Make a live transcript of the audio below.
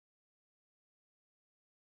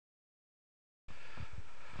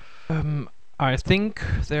I think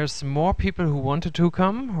there's more people who wanted to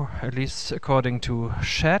come, or at least according to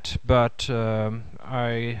chat, but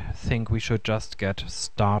I think we should just get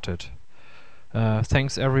started.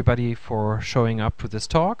 Thanks everybody for showing up to this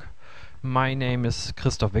talk. My name is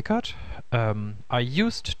Christoph Wickert. I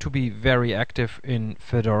used to be very active in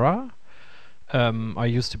Fedora. I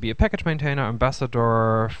used to be a package maintainer,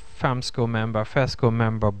 ambassador, FAMSCO member, FESCO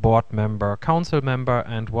member, board member, council member,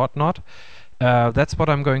 and whatnot. That's what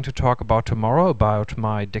I'm going to talk about tomorrow, about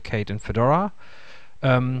my decade in Fedora.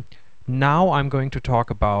 Now I'm going to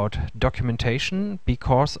talk about documentation,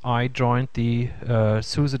 because I joined the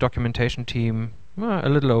SUSE documentation team a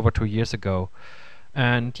little over 2 years ago.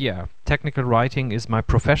 And yeah, technical writing is my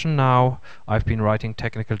profession now. I've been writing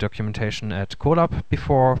technical documentation at Colab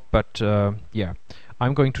before, but yeah,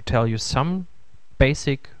 I'm going to tell you some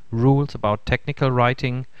basic rules about technical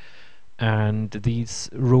writing. And these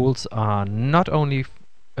rules are not only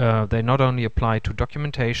they not only apply to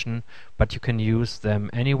documentation, but you can use them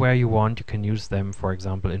anywhere you want. You can use them, for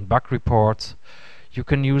example, in bug reports. You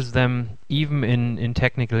can use them even in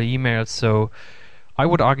technical emails. So I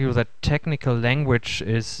would argue that technical language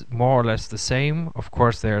is more or less the same. Of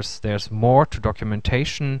course, there's more to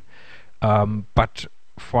documentation, but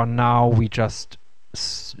for now we just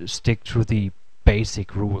stick to the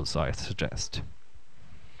basic rules, I suggest.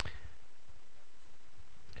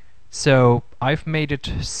 So I've made it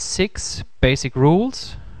 6 basic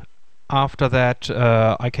rules. After that,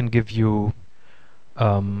 I can give you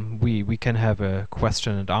we can have a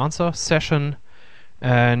question and answer session,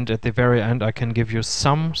 and at the very end I can give you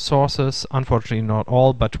some sources, unfortunately not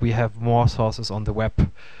all, but we have more sources on the web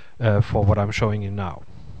for what I'm showing you now.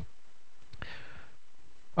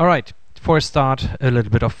 Alright, for a start, a little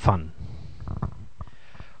bit of fun.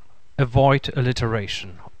 Avoid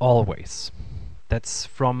alliteration, always. That's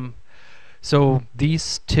from... So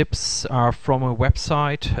these tips are from a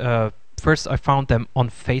website. First I found them on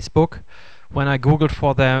Facebook. When I googled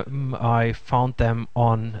for them, I found them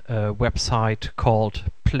on a website called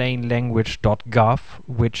plainlanguage.gov,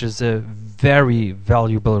 which is a very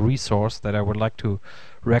valuable resource that I would like to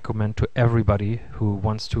recommend to everybody who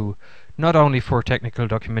wants to, not only for technical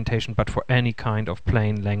documentation, but for any kind of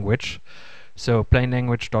plain language. So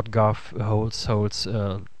plainlanguage.gov holds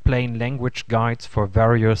plain language guides for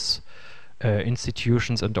various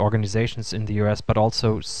institutions and organizations in the US, but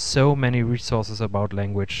also so many resources about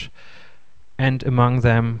language. And among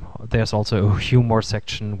them, there's also a humor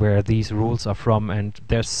section where these rules are from, and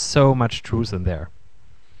there's so much truth in there.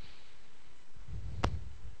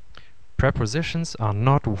 Prepositions are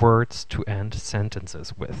not words to end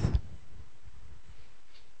sentences with.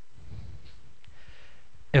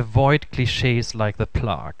 Avoid clichés like the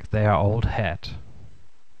plague, they are old hat.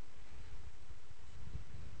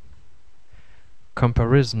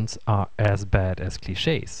 Comparisons are as bad as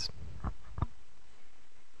clichés.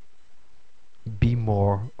 Be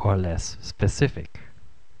more or less specific.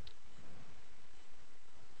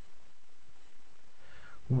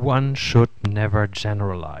 One should never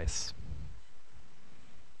generalize.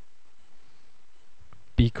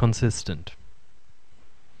 Be consistent.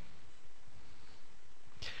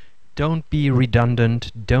 Don't be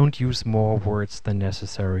redundant, don't use more words than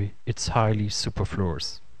necessary. It's highly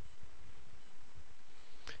superfluous.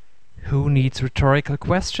 Who needs rhetorical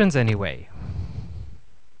questions anyway?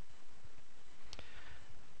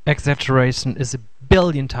 Exaggeration is 1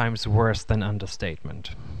 billion times worse than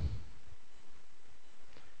understatement.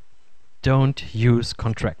 Don't use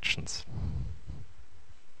contractions.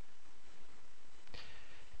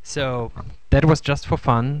 So that was just for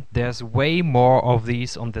fun. There's way more of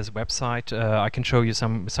these on this website. I can show you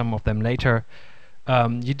some of them later.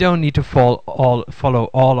 You don't need to follow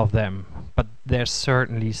all of them, but there's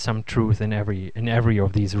certainly some truth in every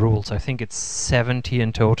of these rules. I think it's 70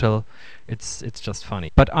 in total. It's just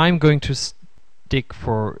funny. But I'm going to stick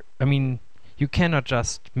for... I mean, you cannot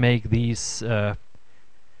just make these...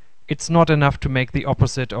 it's not enough to make the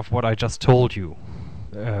opposite of what I just told you.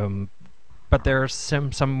 But there are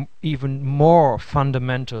some even more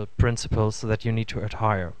fundamental principles that you need to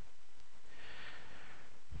adhere.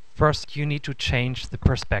 First, you need to change the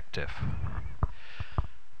perspective.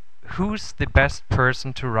 Who's the best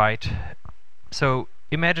person to write? So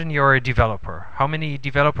imagine you're a developer. How many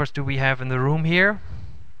developers do we have in the room here?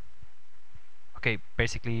 Okay,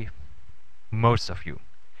 basically most of you.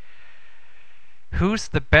 Who's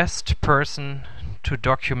the best person to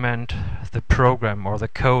document the program or the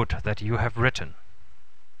code that you have written?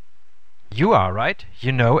 You are, right?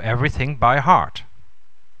 You know everything by heart.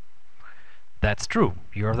 That's true.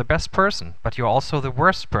 You're the best person, but you're also the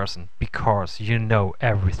worst person, because you know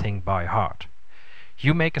everything by heart.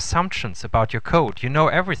 You make assumptions about your code. You know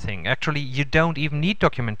everything. Actually, you don't even need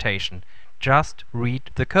documentation. Just read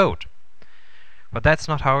the code. But that's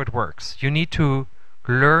not how it works. You need to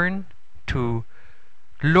learn to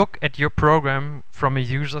look at your program from a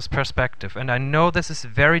user's perspective. And I know this is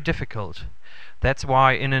very difficult. That's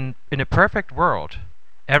why in a perfect world,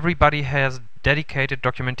 everybody has dedicated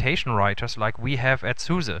documentation writers like we have at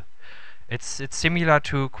SUSE. It's similar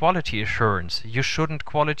to quality assurance. You shouldn't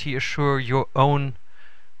quality assure your own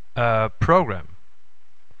program.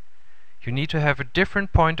 You need to have a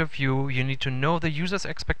different point of view. You need to know the user's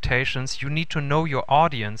expectations. You need to know your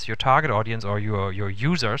audience, your target audience, or your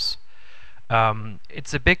users.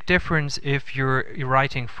 It's a big difference if you're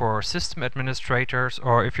writing for system administrators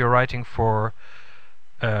or if you're writing for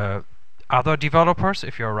other developers.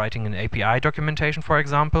 If you're writing an API documentation, for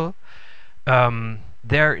example,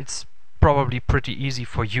 there it's probably pretty easy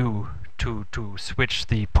for you to switch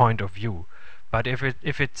the point of view. But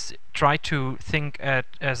if it's try to think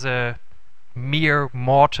as a mere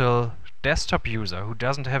mortal desktop user who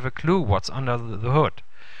doesn't have a clue what's under the hood.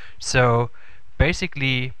 So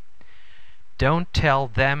basically, don't tell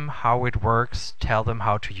them how it works, tell them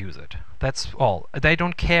how to use it. That's all. They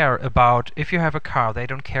don't care about, if you have a car, they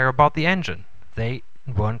don't care about the engine. They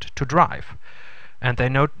want to drive. And they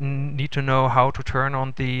need to know how to turn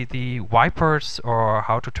on the wipers, or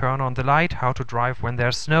how to turn on the light, how to drive when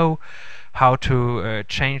there's snow, how to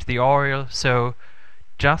change the oil. So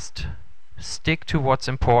just stick to what's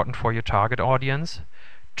important for your target audience.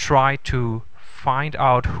 Try to find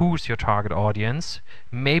out who's your target audience.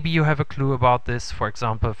 Maybe you have a clue about this, for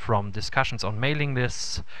example, from discussions on mailing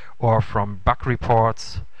lists or from bug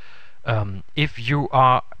reports. If you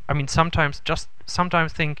are, I mean, sometimes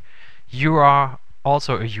think you are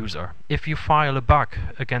also a user. If you file a bug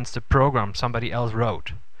against a program somebody else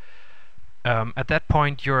wrote, at that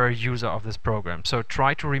point you're a user of this program. So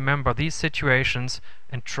try to remember these situations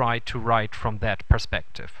and try to write from that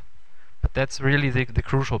perspective. But that's really the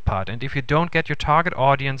crucial part. And if you don't get your target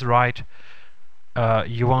audience right,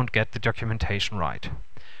 you won't get the documentation right.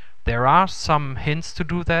 There are some hints to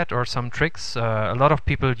do that, or some tricks. A lot of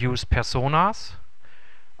people use personas.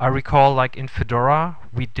 I recall, like in Fedora,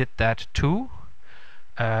 we did that too.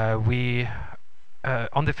 On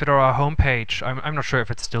the Fedora homepage, I'm not sure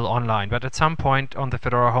if it's still online, but at some point on the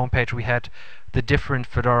Fedora homepage we had the different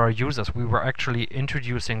Fedora users. We were actually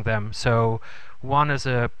introducing them. So one is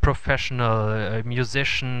a professional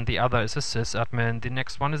musician, the other is a sysadmin, the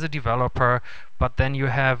next one is a developer, but then you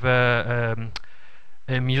have a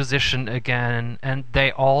musician again, and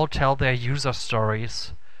they all tell their user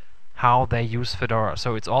stories, how they use Fedora.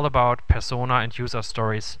 So it's all about persona and user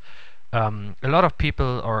stories. A lot of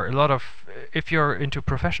people, or if you're into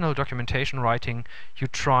professional documentation writing, you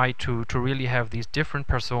try to really have these different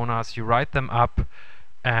personas, you write them up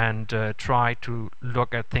and try to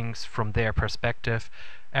look at things from their perspective.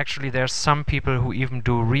 Actually, there's some people who even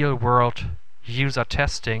do real-world user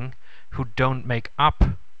testing who don't make up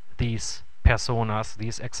these personas,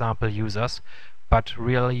 these example users, but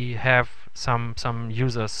really have some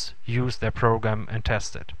users use their program and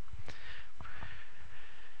test it.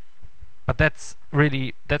 But that's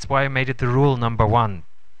why I made it the rule number one.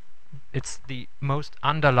 It's the most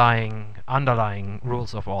underlying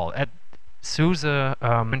rules of all. At SUSE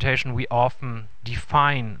documentation, we often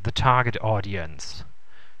define the target audience.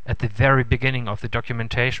 At the very beginning of the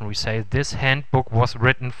documentation, we say this handbook was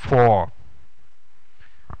written for,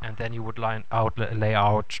 and then you would lay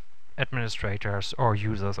out administrators or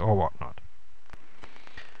users or whatnot.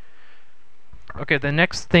 Okay, the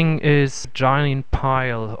next thing is a giant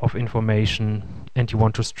pile of information and you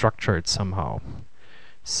want to structure it somehow.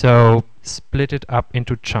 So split it up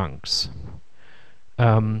into chunks.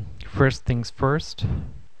 First things first,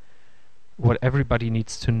 what everybody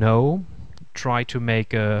needs to know, try to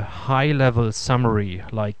make a high-level summary,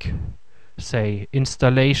 like say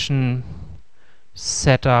installation,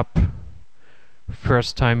 setup,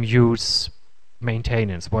 first time use,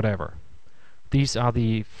 maintenance, whatever. These are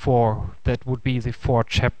the that would be the 4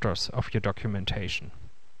 chapters of your documentation.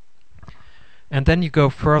 And then you go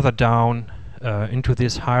further down into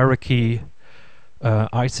this hierarchy.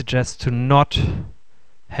 I suggest to not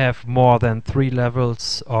have more than 3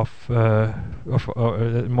 levels more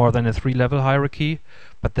than a 3-level hierarchy,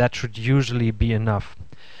 but that should usually be enough.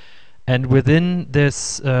 And within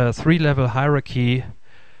this 3-level hierarchy,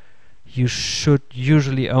 you should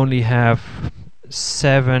usually only have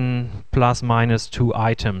 7 plus minus 2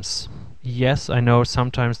 items. Yes, I know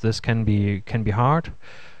sometimes this can be hard.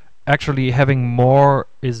 Actually, having more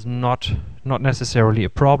is not necessarily a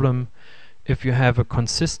problem. If you have a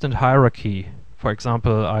consistent hierarchy, for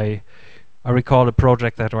example, I I recall a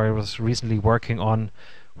project that I was recently working on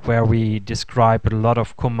where we described a lot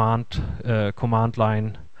of command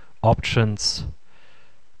line options.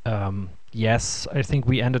 Yes, I think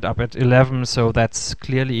we ended up at 11, so that's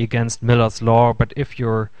clearly against Miller's law, but if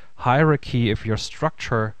your hierarchy, if your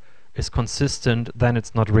structure is consistent, then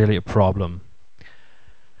it's not really a problem.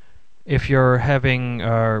 If you're having,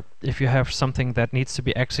 if you have something that needs to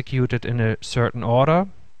be executed in a certain order,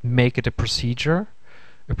 make it a procedure.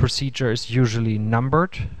 A procedure is usually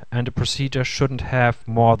numbered, and a procedure shouldn't have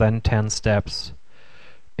more than 10 steps.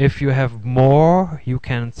 If you have more, you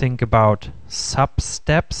can think about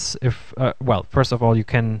sub-steps. Well, first of all, you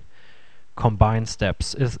can combine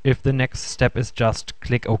steps. If the next step is just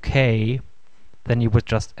click OK, then you would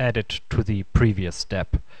just add it to the previous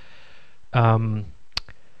step.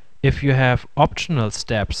 If you have optional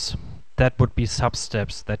steps, that would be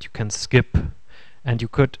sub-steps that you can skip. And you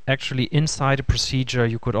could actually, inside a procedure,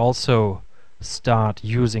 you could also start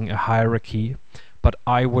using a hierarchy, but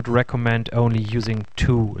I would recommend only using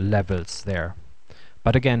 2 levels there.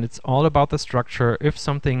 But again, it's all about the structure. If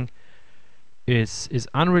something is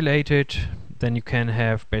unrelated, then you can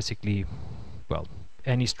have basically, well,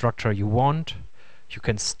 any structure you want. You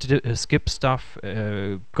can skip stuff.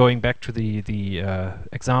 Going back to the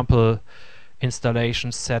example,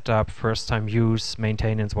 installation, setup, first time use,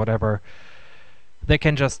 maintenance, whatever. They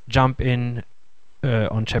can just jump in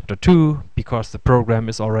on chapter 2 because the program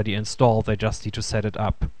is already installed. They just need to set it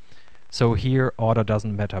up. So here order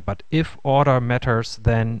doesn't matter, but if order matters,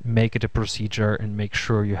 then make it a procedure and make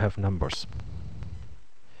sure you have numbers.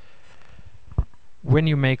 When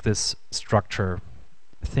you make this structure,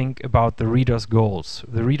 think about the reader's goals.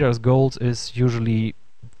 The reader's goals is usually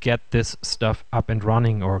get this stuff up and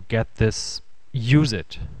running, or get this, use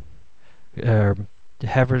it. You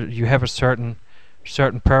have a certain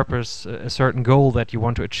purpose, a certain goal that you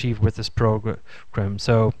want to achieve with this program.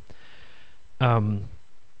 So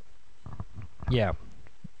yeah,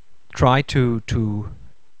 try to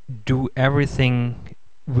do everything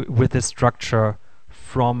with this structure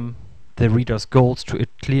from the reader's goals to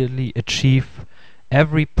clearly achieve.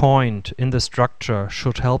 Every point in the structure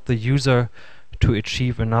should help the user to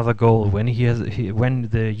achieve another goal. When when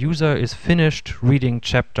the user is finished reading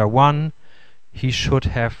chapter 1, he should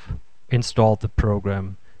have installed the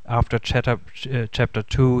program. After chapter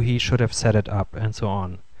 2, he should have set it up, and so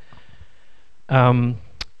on.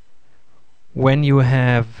 When you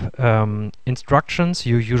have instructions,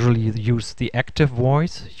 you usually use the active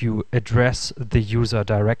voice. You address the user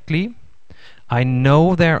directly. I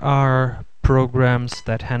know there are programs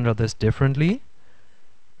that handle this differently.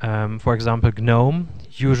 For example, GNOME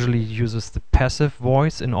usually uses the passive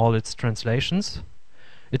voice in all its translations.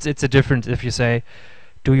 It's a difference if you say,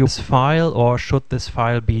 do you use this file or should this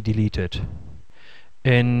file be deleted?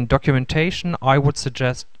 In documentation, I would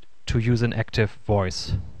suggest to use an active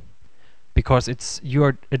voice, because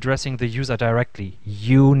you're addressing the user directly.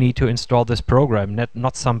 You need to install this program,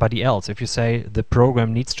 not somebody else. If you say the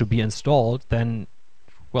program needs to be installed, then,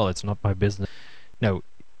 well, it's not my business. No,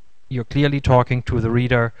 you're clearly talking to the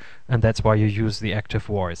reader, and that's why you use the active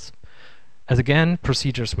voice. As again,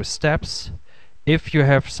 procedures with steps. If you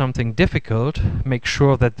have something difficult, make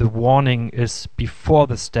sure that the warning is before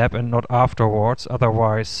the step and not afterwards.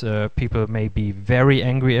 Otherwise, people may be very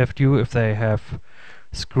angry at you if they have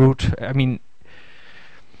screwed. I mean,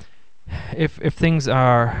 if things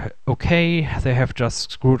are okay, they have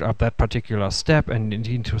just screwed up that particular step and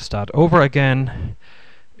need to start over again.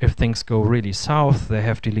 If things go really south, they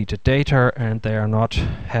have deleted data and they are not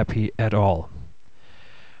happy at all.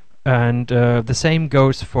 And the same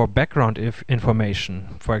goes for background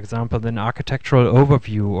information. For example, an architectural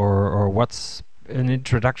overview or what's an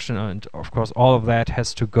introduction, and of course all of that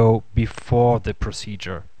has to go before the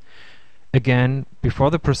procedure. Again,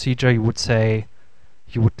 before the procedure you would say,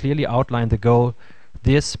 you would clearly outline the goal.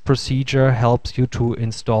 This procedure helps you to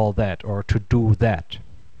install that or to do that.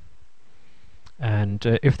 And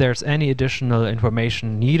if there's any additional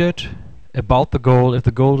information needed about the goal, if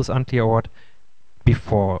the goal is unclear or what,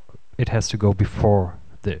 it has to go before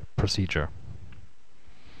the procedure.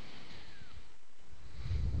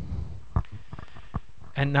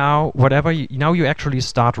 And now, now you actually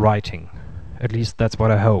start writing. At least that's what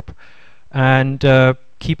I hope. And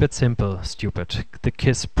keep it simple, stupid. The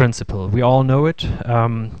KISS principle. We all know it.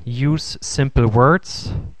 Use simple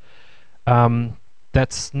words.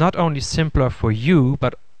 That's not only simpler for you,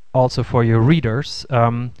 but also for your readers.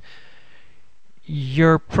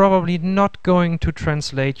 You're probably not going to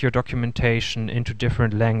translate your documentation into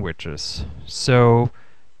different languages. So,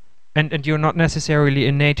 and you're not necessarily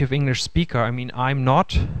a native English speaker. I mean, I'm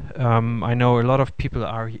not. I know a lot of people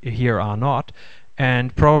here are not,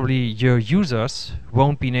 and probably your users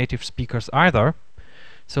won't be native speakers either.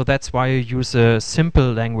 So that's why you use a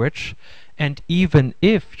simple language. And even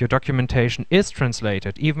if your documentation is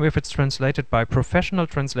translated, even if it's translated by professional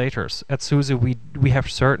translators, at SUSE we have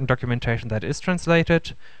certain documentation that is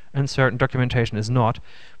translated and certain documentation is not.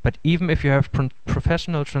 But even if you have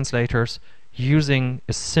professional translators, using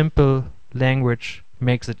a simple language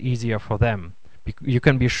makes it easier for them. You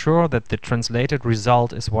can be sure that the translated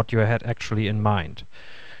result is what you had actually in mind.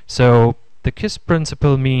 So the KISS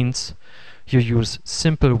principle means you use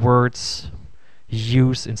simple words,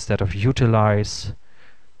 use instead of utilize,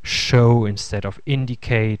 show instead of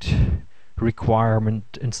indicate,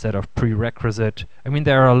 requirement instead of prerequisite. I mean,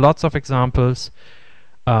 there are lots of examples.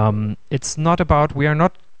 It's not about, we are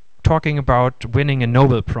not talking about winning a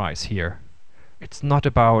Nobel Prize here. It's not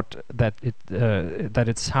about that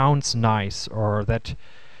it sounds nice, or that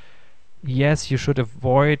yes, you should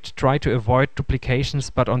try to avoid duplications,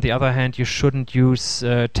 but on the other hand you shouldn't use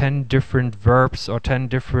 10 different verbs or 10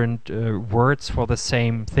 different words for the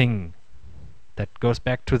same thing. That goes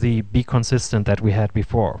back to the be consistent that we had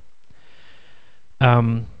before.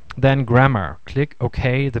 Then grammar. Click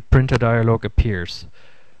OK, the printer dialog appears.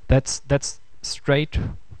 That's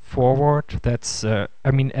straightforward. That's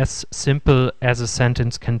I mean, as simple as a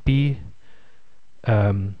sentence can be.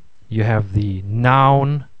 You have the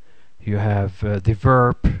noun, you have the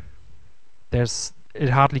verb. It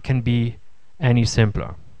hardly can be any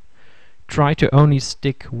simpler. Try to only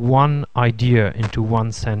stick one idea into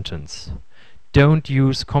one sentence. Don't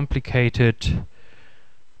use complicated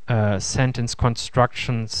sentence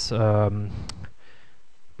constructions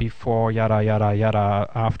before yada yada yada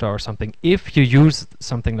after or something. If you use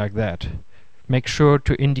something like that, make sure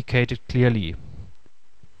to indicate it clearly.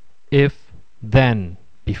 If, then,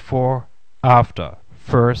 before, after,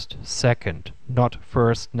 first, second, not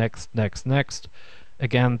first, next, next, next.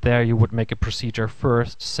 Again, there you would make a procedure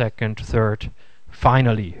first, second, third,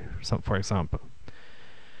 finally, for example.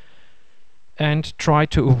 And try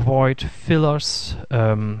to avoid fillers.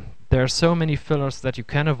 There are so many fillers that you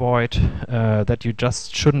can avoid that you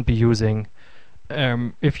just shouldn't be using.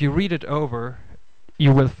 If you read it over,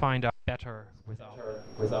 you will find out better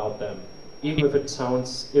without them. Even if it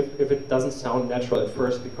sounds, if it doesn't sound natural at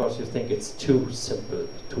first because you think it's too simple,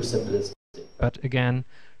 too simplistic. But again,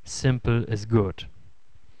 simple is good.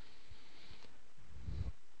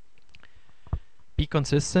 Be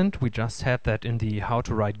consistent. We just had that in the how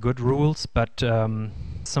to write good rules, but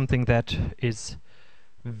something that is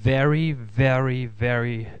very, very,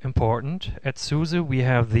 very important. At SUSE we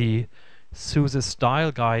have the SUSE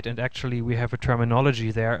style guide, and actually we have a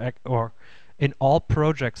terminology there, or in all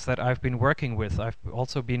projects that I've been working with. I've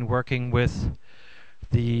also been working with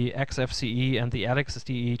the XFCE and the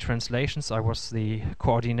LXDE translations. I was the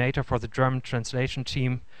coordinator for the German translation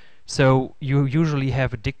team. So you usually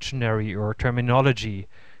have a dictionary or terminology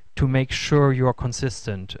to make sure you're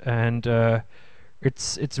consistent. And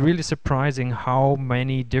it's really surprising how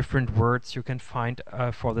many different words you can find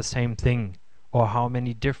for the same thing, or how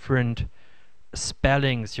many different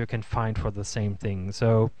spellings you can find for the same thing.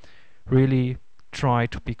 So really try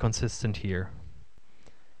to be consistent here.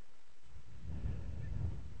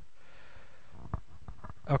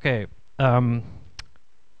 Okay,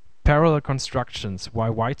 parallel constructions, why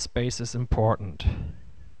white space is important.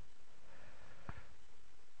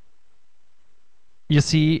 You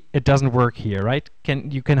see, it doesn't work here, right?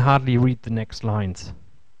 You can hardly read the next lines.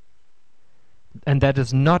 And that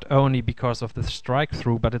is not only because of the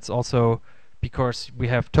strike-through, but it's also because we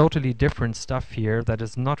have totally different stuff here that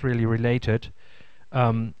is not really related.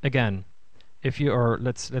 Again, if you are,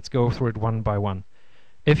 let's go through it one by one.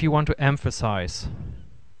 If you want to emphasize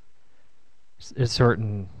a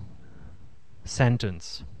certain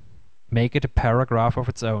sentence, make it a paragraph of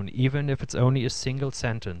its own, even if it's only a single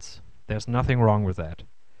sentence. There's nothing wrong with that.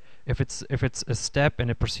 If it's a step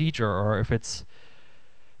in a procedure, or if it's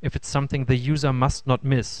something the user must not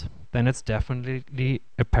miss, then it's definitely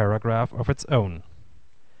a paragraph of its own.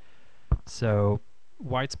 So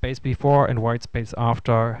white space before and white space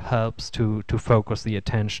after helps to focus the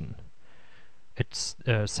attention. It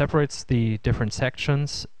separates the different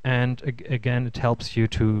sections, and again it helps you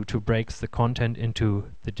to break the content into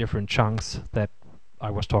the different chunks that I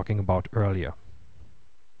was talking about earlier.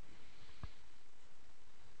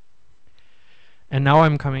 And now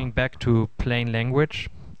I'm coming back to plain language.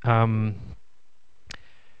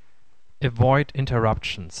 Avoid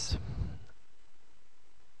interruptions.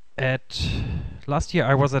 Last year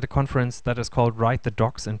I was at a conference that is called Write the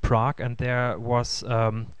Docs in Prague, and there was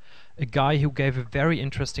a a guy who gave a very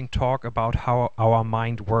interesting talk about how our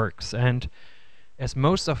mind works. And as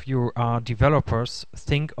most of you are developers,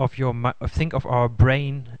 think of our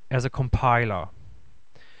brain as a compiler,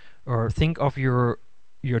 or think of your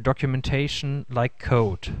documentation like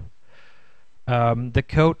code. The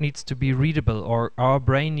code needs to be readable, or our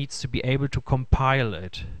brain needs to be able to compile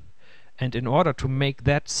it. And in order to make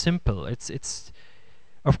that simple, it's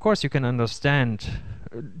of course you can understand.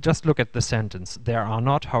 Just look at the sentence. There are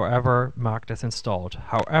not, however, marked as installed.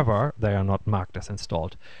 However, they are not marked as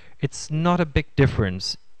installed. It's not a big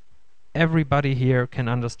difference. Everybody here can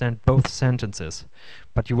understand both sentences,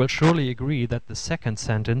 but you will surely agree that the second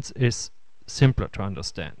sentence is simpler to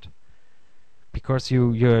understand, because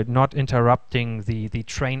you're not interrupting the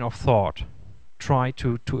train of thought. Try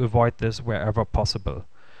to avoid this wherever possible.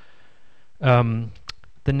 The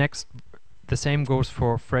same goes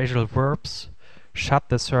for phrasal verbs. Shut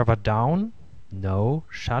the server down. No,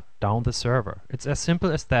 shut down the server. It's as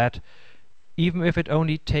simple as that. Even if it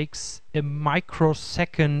only takes a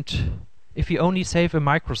microsecond, if you only save a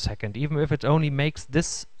microsecond, even if it only makes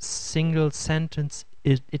this single sentence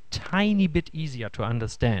a tiny bit easier to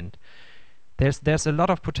understand, there's a lot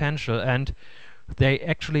of potential. And they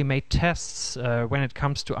actually made tests when it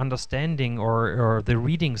comes to understanding or the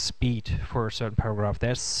reading speed for a certain paragraph.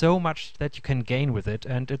 There's so much that you can gain with it,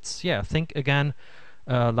 and it's, yeah, think again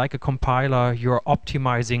like a compiler. You're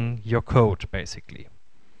optimizing your code basically.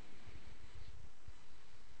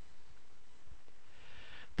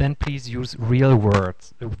 Then please use real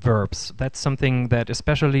verbs. That's something that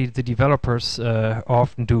especially the developers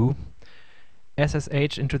often do.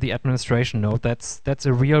 SSH into the administration node. That's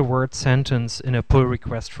a real word sentence in a pull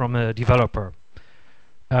request from a developer.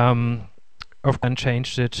 I've then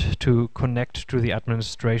changed it to connect to the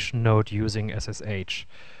administration node using SSH.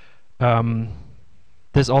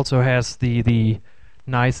 This also has the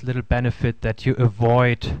nice little benefit that you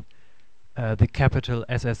avoid the capital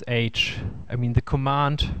SSH. I mean, the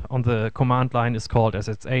command on the command line is called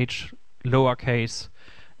SSH, lowercase,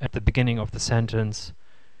 at the beginning of the sentence.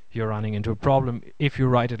 You're running into a problem. If you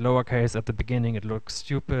write it lowercase at the beginning, it looks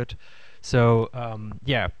stupid. So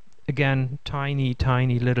yeah, again, tiny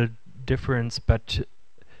little difference, but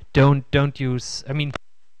don't use. I mean,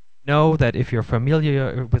 know that if you're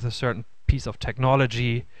familiar with a certain piece of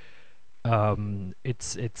technology,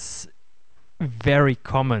 it's very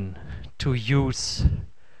common to use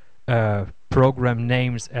program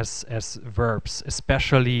names as verbs,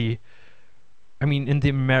 especially. I mean, in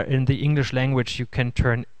the English language, you can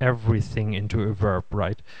turn everything into a verb,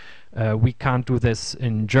 right? We can't do this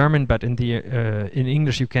in German, but in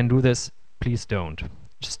English you can do this. Please don't.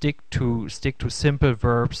 Stick to simple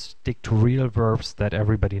verbs. Stick to real verbs that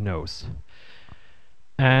everybody knows.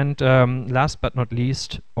 And last but not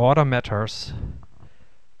least, order matters.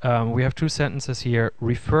 We have two sentences here.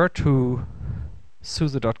 Refer to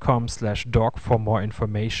SUSE.com/doc for more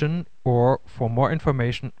information, or for more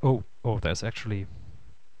information. Oh, there's actually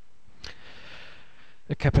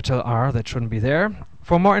a capital R that shouldn't be there.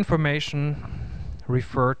 For more information,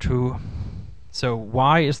 refer to. So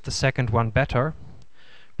why is the second one better?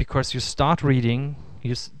 Because you start reading,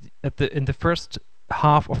 in the first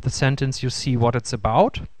half of the sentence you see what it's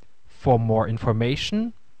about. For more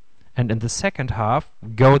information, and in the second half,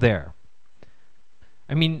 go there.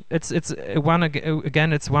 I mean, it's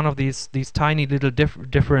one of these tiny little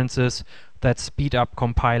differences that speed up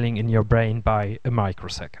compiling in your brain by a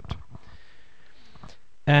microsecond.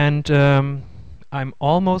 And I'm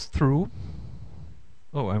almost through.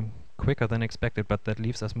 Oh, I'm quicker than expected, but that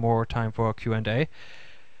leaves us more time for Q&A.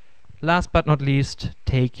 Last but not least,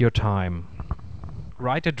 take your time.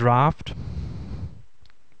 Write a draft,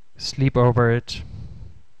 sleep over it,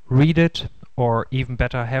 read it, or even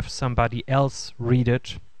better, have somebody else read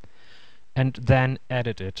it, and then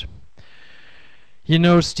edit it. You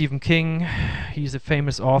know Stephen King, he's a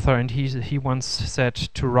famous author, and he once said,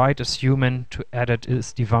 to write is human, to edit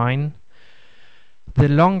is divine. The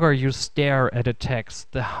longer you stare at a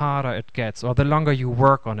text, the harder it gets, or the longer you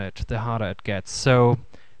work on it, the harder it gets. So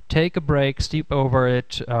take a break, sleep over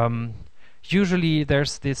it. Usually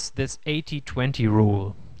there's this 80-20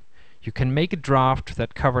 rule. You can make a draft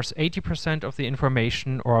that covers 80% of the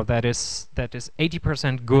information, or that is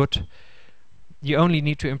 80% good. You only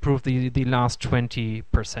need to improve the last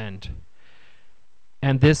 20%.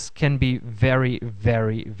 And this can be very,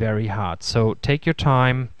 very, very hard. So take your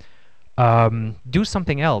time, do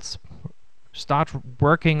something else. Start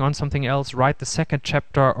working on something else, write the second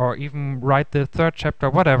chapter, or even write the third chapter,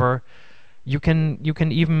 whatever. You can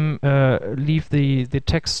even leave the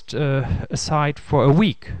text aside for a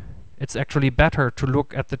week. It's actually better to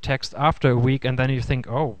look at the text after a week and then you think,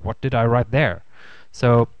 oh, what did I write there?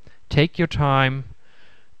 So take your time,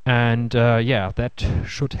 and yeah, that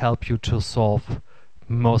should help you to solve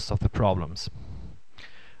most of the problems.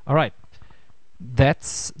 All right.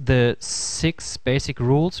 That's the 6 basic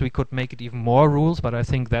rules. We could make it even more rules, but I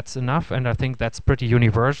think that's enough, and I think that's pretty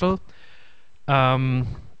universal. Are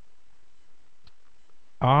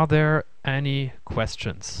there any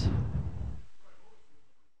questions?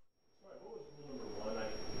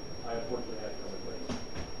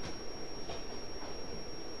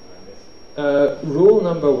 Rule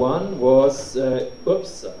number 1 was,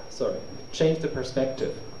 change the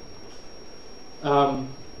perspective. Are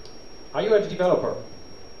you a developer?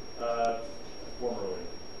 Formerly.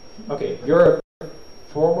 Okay, you're a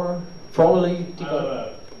formerly developer? I'm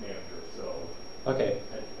a manager, so. Okay.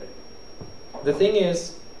 The thing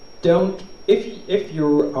is, if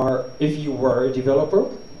you were a developer,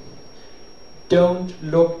 don't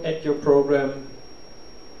look at your program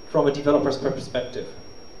from a developer's perspective.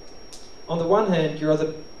 On the one hand, you are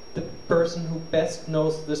the person who best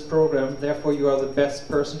knows this program, therefore you are the best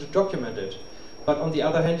person to document it. But on the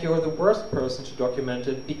other hand, you are the worst person to document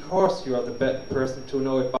it because you are the best person to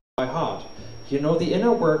know it by heart. You know the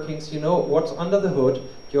inner workings, you know what's under the hood,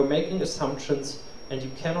 you're making assumptions, and you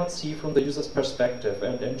cannot see from the user's perspective.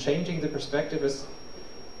 And changing the perspective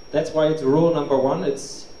that's why it's rule number 1.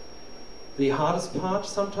 It's the hardest part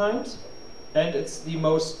sometimes, and it's the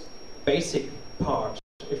most basic part.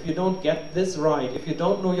 If you don't get this right, if you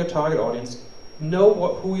don't know your target audience, know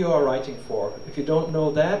who you are writing for. If you don't know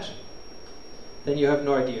that, then you have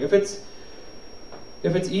no idea. If it's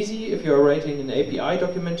easy, if you're writing an API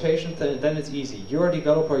documentation, then it's easy. You're a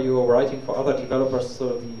developer, you are writing for other developers,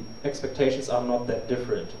 so the expectations are not that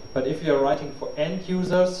different. But if you're writing for end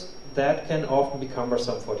users, that can often be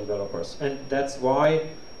cumbersome for developers. And that's why,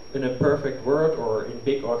 in a perfect world, or in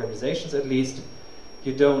big organizations at least,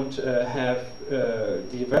 you don't have the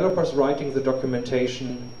developers writing the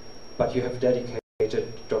documentation, but you have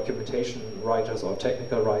dedicated documentation writers or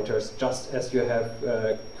technical writers, just as you have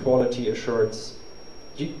quality assurance.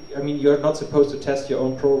 You're not supposed to test your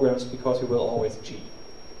own programs because you will always cheat.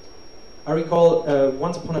 I recall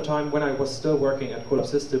once upon a time when I was still working at Collab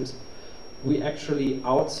Systems, we actually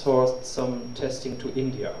outsourced some testing to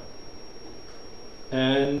India.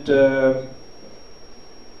 And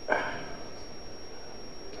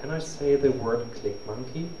can I say the word click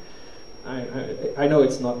monkey? I know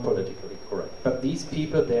it's not politically correct, but these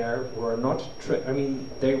people there were not,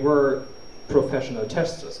 they were professional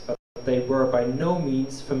testers, but they were by no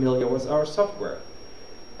means familiar with our software.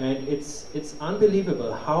 And it's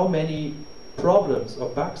unbelievable how many problems or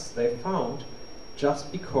bugs they found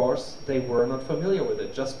just because they were not familiar with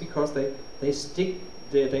it, just because they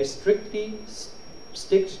strictly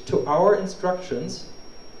stick to our instructions,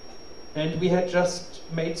 and we had just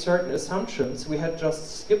made certain assumptions, we had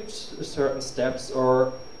just skipped certain steps,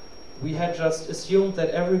 or we had just assumed that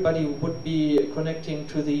everybody would be connecting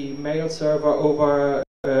to the mail server over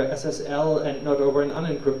SSL and not over an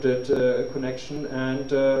unencrypted connection,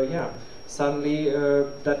 and yeah, suddenly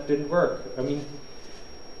that didn't work.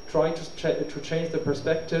 Try to change the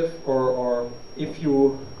perspective, or if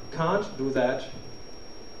you can't do that,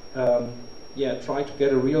 yeah, try to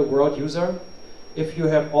get a real world user. If you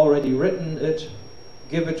have already written it,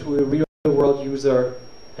 give it to a real world user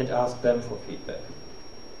and ask them for feedback.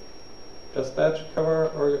 Does that cover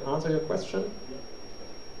or answer your question?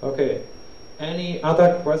 Yeah. Okay. Any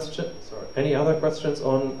other questions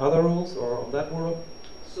on other rules or on that rule?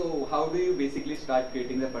 So how do you basically start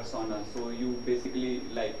creating the persona? So you basically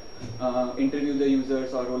interview the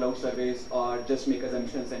users or roll out surveys, or just make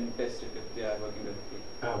assumptions and test it if they are working with it?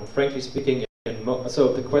 Frankly speaking,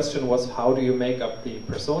 so the question was, how do you make up the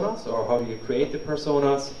personas, or how do you create the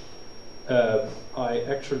personas? I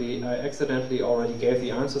accidentally already gave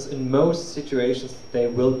the answers. In most situations, they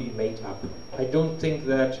will be made up. I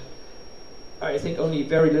think only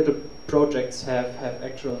very little projects have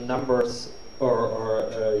actual numbers or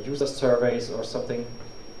user surveys or something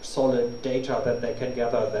solid data that they can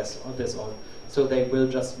gather this on. So they will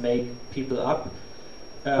just make people up.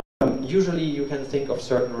 Usually you can think of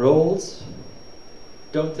certain roles.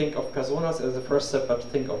 Don't think of personas as a first step, but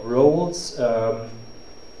think of roles,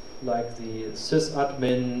 like the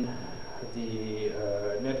sysadmin, the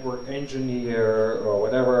network engineer, or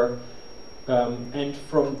whatever. And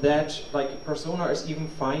from that, like, persona is even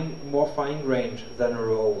more fine-grained than a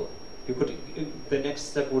role. The next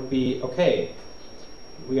step would be, okay,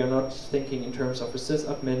 we are not thinking in terms of a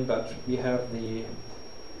sysadmin, but we have the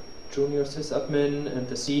junior sysadmin and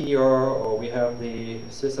the senior, or we have the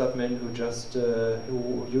sysadmin who just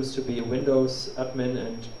who used to be a Windows admin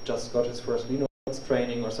and just got his first Linux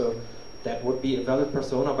training or so. That would be a valid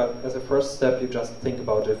persona, but as a first step you just think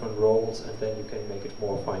about different roles and then you can make it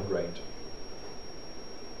more fine-grained.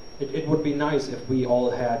 It would be nice if we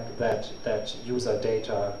all had that user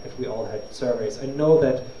data, if we all had surveys. I know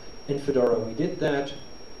that in Fedora we did that.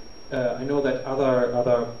 I know that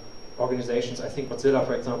other organizations, I think Mozilla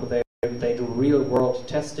for example, they do real-world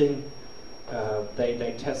testing.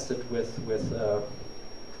 They test it with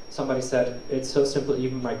somebody said it's so simple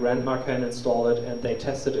even my grandma can install it, and they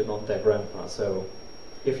tested it on their grandma. So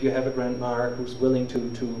if you have a grandma who's willing to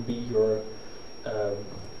be your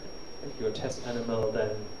test animal,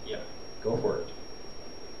 then yeah, go for it.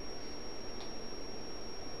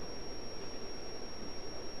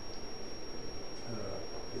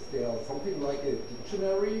 Is there something like a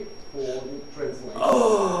dictionary for the translation?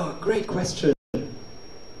 Oh, great question.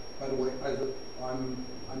 By the way, I'm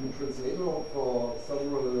a translator for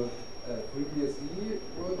several FreeBSD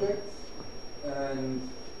projects, and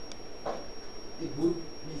it would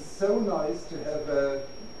be so nice to have a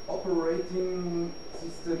operating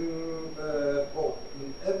system, or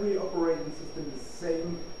in every operating system the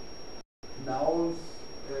same nouns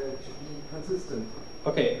to be consistent.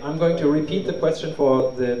 Okay, I'm going to repeat the question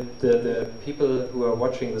for the people who are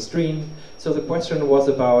watching the stream. So the question was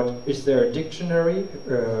about, is there a dictionary,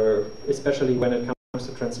 especially when it comes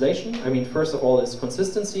to translation? I mean, first of all, it's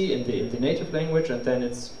consistency in the native language, and then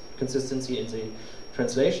it's consistency in the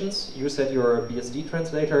translations. You said you're a BSD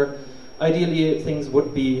translator. Ideally, things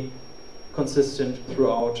would be consistent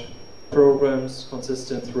throughout programs,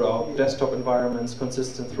 consistent throughout desktop environments,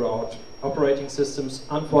 consistent throughout operating systems.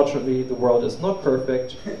 Unfortunately, the world is not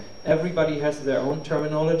perfect. Everybody has their own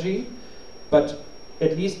terminology, but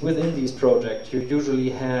at least within these projects, you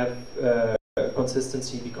usually have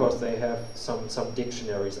consistency because they have some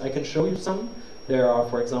dictionaries. I can show you some. There are,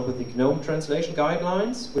 for example, the GNOME translation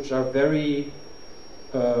guidelines, which are very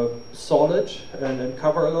solid and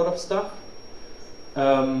cover a lot of stuff.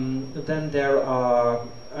 Then there are,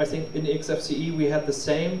 I think in XFCE we had the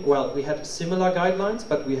same, well, we had similar guidelines,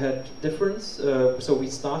 but we had difference. So we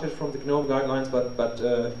started from the GNOME guidelines, but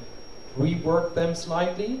reworked them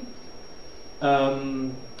slightly.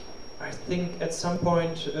 I think at some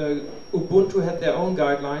point Ubuntu had their own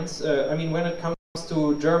guidelines. I mean, when it comes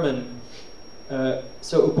to German,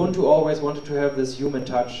 so Ubuntu always wanted to have this human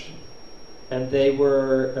touch, and they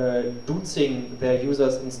were duzing their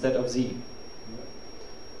users instead of Sie.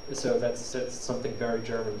 So that's something very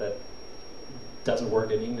German that doesn't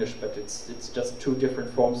work in English, but it's just two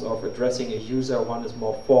different forms of addressing a user. One is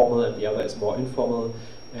more formal and the other is more informal.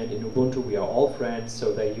 And in Ubuntu we are all friends,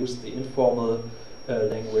 so they use the informal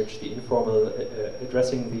language, the informal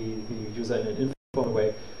addressing the user in an informal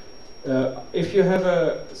way. If you have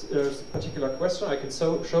a particular question, I can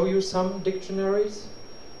show you some dictionaries,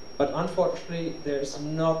 but unfortunately there's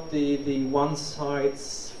not the one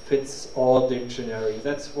size fits all dictionary.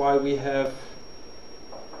 That's why we have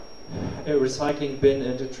a recycling bin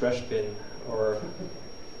and a trash bin, or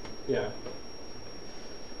yeah.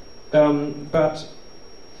 But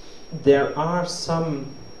there are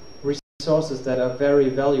some resources that are very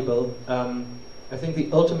valuable. I think the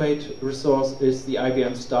ultimate resource is the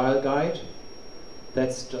IBM Style Guide.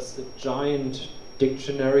 That's just a giant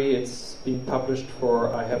dictionary. It's been published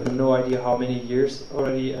for I have no idea how many years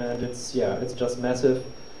already, and it's just massive.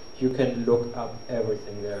 You can look up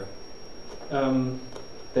everything there.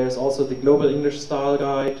 There's also the Global English Style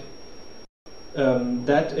Guide.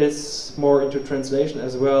 That is more into translation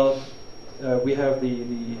as well. We have the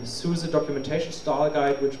SUSE Documentation Style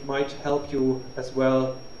Guide, which might help you as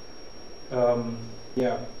well.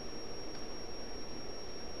 Yeah.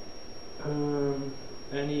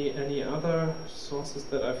 Any other sources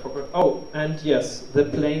that I forgot? Oh, and yes, the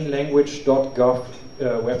plainlanguage.gov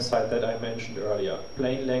website that I mentioned earlier.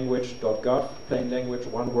 Plainlanguage.gov, plainlanguage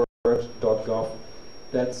one word.gov.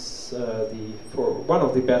 That's for one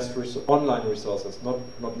of the best online resources,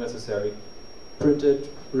 not necessarily printed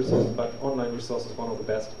resources, but online resources, one of the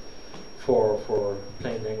best for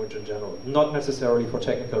plain language in general. Not necessarily for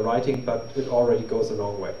technical writing, but it already goes a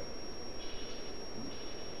long way.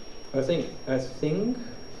 I think.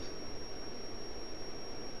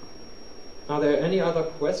 Are there any other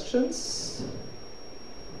questions?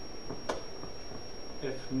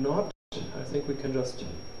 If not, I think we can just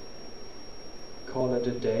call it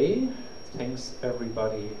a day. Thanks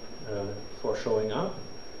everybody for showing up.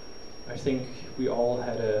 I think we all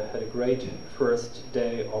had a great first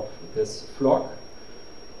day of this vlog.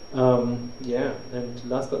 Yeah, and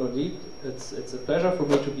last but not least, it's a pleasure for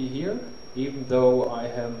me to be here, even though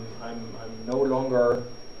I'm no longer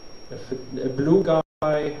a blue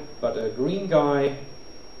guy, but a green guy.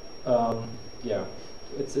 Yeah,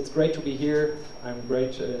 it's great to be here. I'm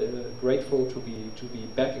grateful to be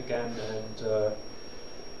back again. And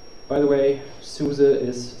by the way, SUSE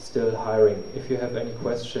is still hiring. If you have any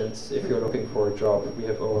questions, if you're looking for a job, we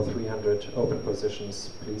have over 300 open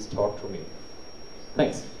positions. Please talk to me.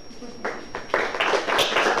 Thanks.